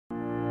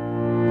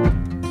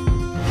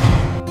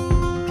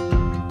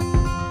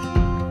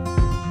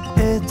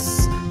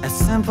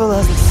simple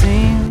as it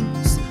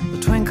seems, the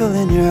twinkle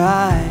in your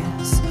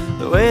eyes,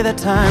 the way that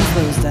time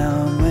slows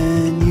down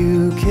when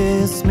you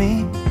kiss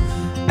me.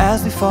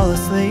 As we fall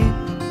asleep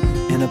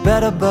in a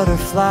bed of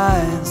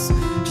butterflies,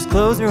 just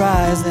close your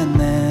eyes and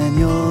then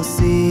you'll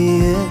see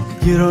it.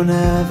 You don't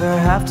ever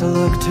have to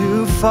look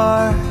too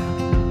far.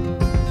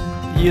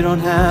 You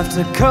don't have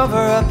to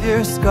cover up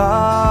your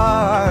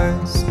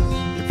scars.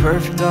 You're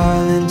perfect,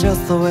 darling,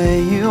 just the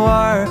way you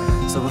are.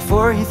 So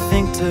before you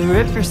think to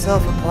rip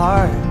yourself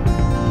apart,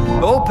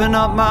 open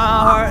up my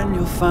heart and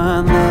you'll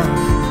find love,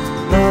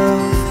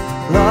 love,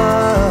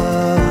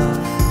 love,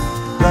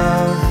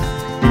 love.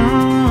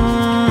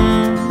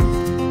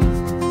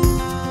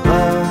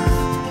 Love,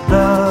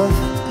 love,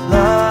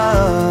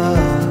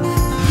 love.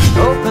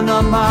 Open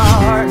up my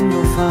heart and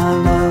you'll find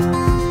love.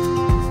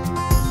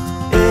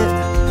 It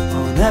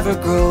will never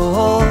grow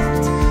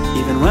old,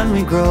 even when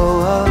we grow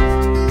up.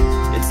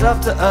 It's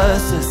up to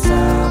us to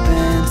stop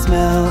and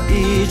smell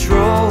each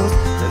rose.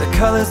 They're the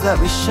colors that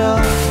we show,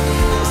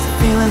 it's the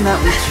feeling that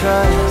we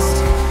trust,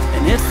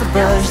 and it's the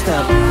brush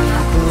that we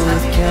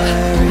both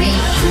carry.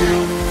 You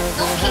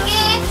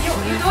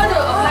don't want to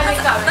apply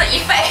makeup, the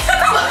effect.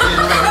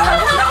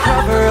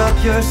 Cover up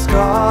your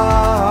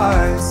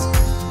scars.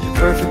 You're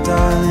perfect,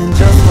 darling,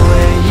 just the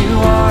way you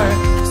are.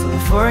 So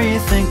before you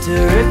think to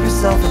rip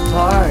yourself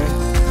apart,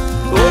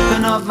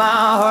 open up my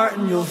heart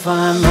and you'll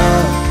find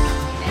love.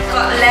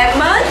 Got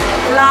lemon,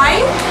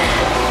 lime,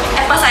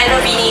 apple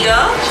cider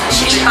vinegar,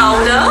 chili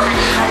powder,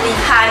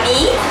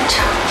 honey,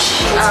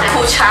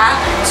 kucha.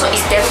 So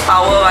it's damn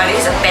power one.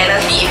 It's a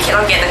penalty if you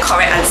cannot get the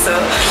correct answer.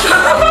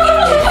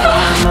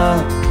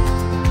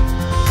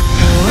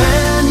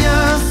 When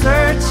you're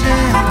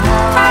searching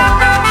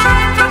hard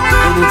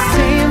and it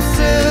seems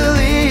to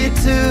lead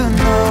to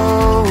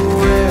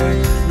nowhere,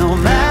 no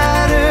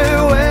matter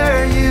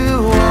where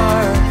you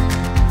are,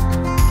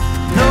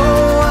 know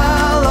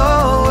I'll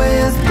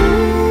always be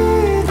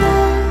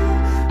there.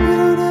 You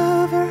don't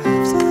ever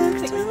have to look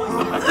too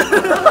hard.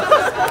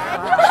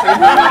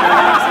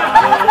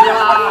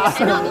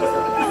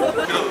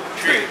 2,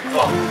 3,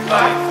 4,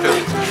 5, 2,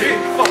 3,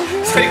 4,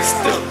 6,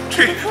 2,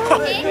 3, 4.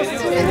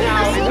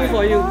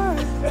 For you.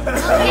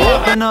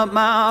 Open up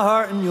my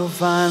heart and you'll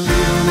find you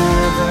don't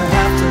ever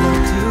have to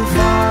look too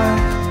far.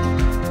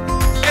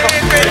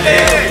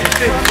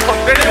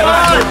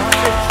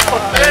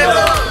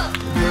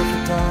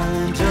 Perfect,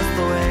 darling, just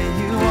the way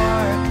you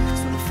are.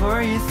 So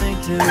before you think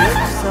to rip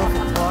yourself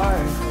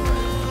apart,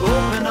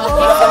 open up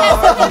my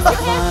heart and you'll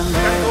find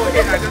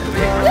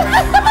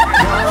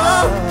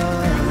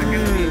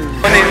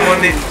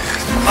Money.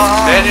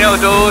 Daniel,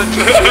 don't.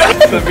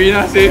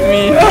 Sabrina, save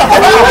me.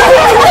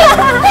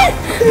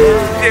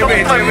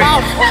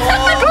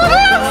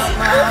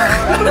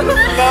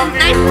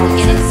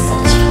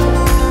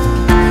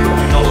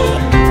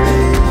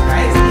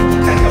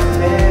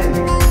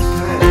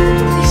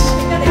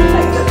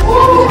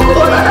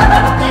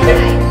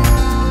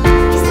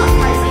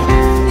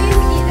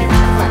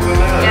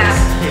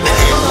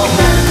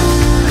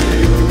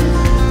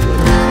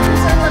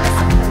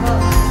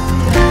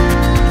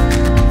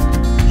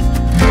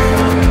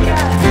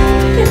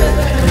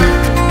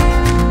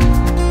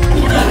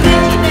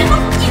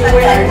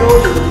 Wait.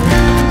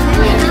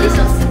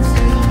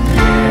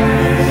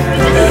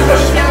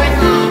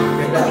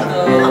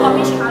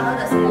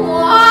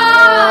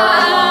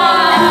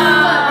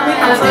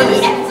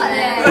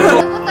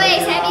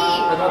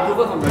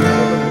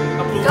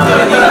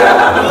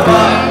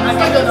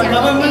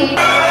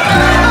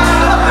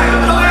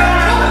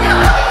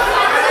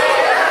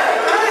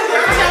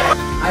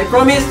 I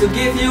promise to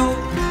give you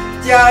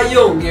家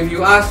用 if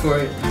you ask for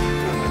it.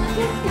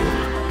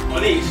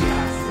 Only if she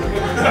asks.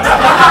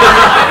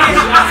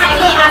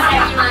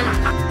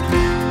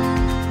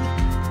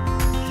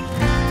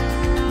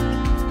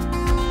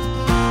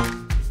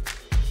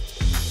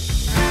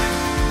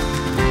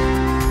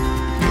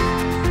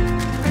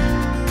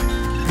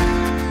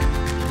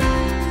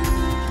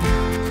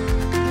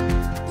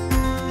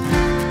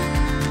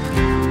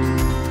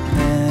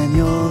 and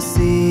you'll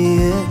see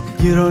it.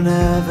 You don't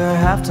ever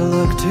have to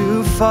look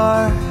too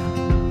far.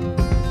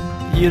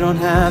 You don't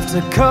have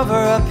to cover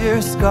up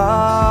your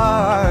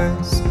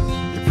scars.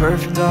 You're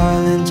perfect,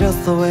 darling,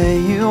 just the way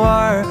you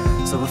are.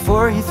 So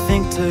before you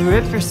think to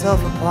rip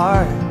yourself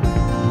apart,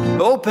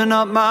 open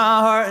up my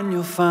heart and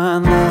you'll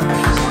find love,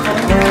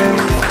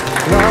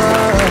 love,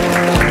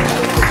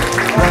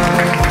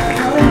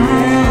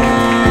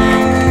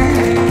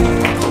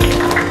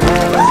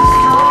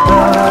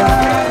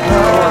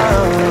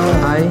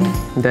 I,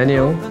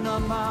 Daniel,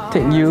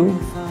 take you,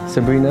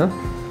 Sabrina,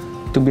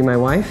 to be my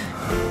wife,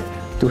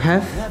 to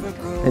have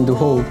and to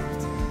hold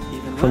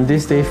from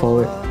this day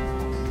forward,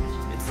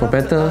 for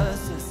better,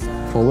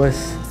 for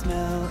worse,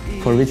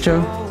 for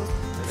richer,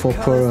 for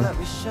poorer,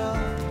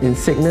 in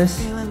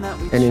sickness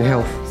and in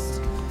health,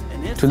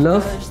 to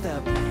love,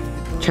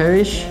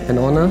 cherish and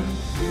honor,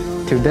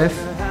 till death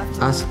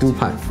us do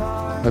part,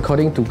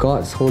 according to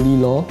God's holy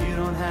law,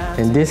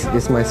 and this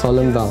is my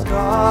solemn vow.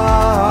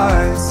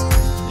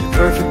 You're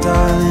perfect,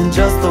 darling,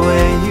 just the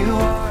way you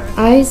are.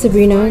 I,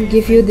 Sabrina,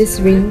 give you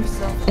this ring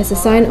as a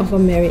sign of our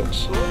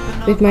marriage.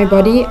 With my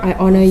body, I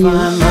honor you.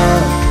 Find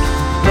love,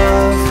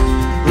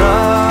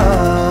 love,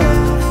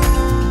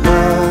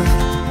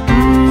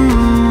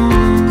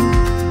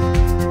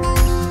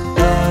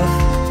 love,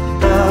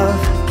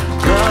 love,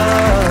 love.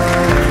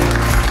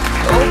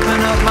 Open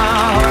up my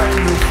heart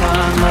and you'll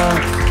find love.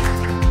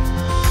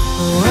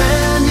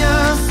 When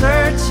you're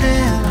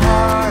searching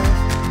hard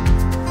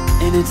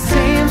and it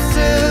seems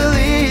to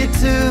lead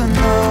to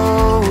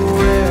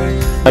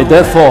nowhere, I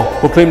therefore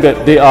proclaim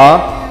that they are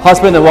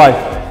husband and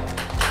wife.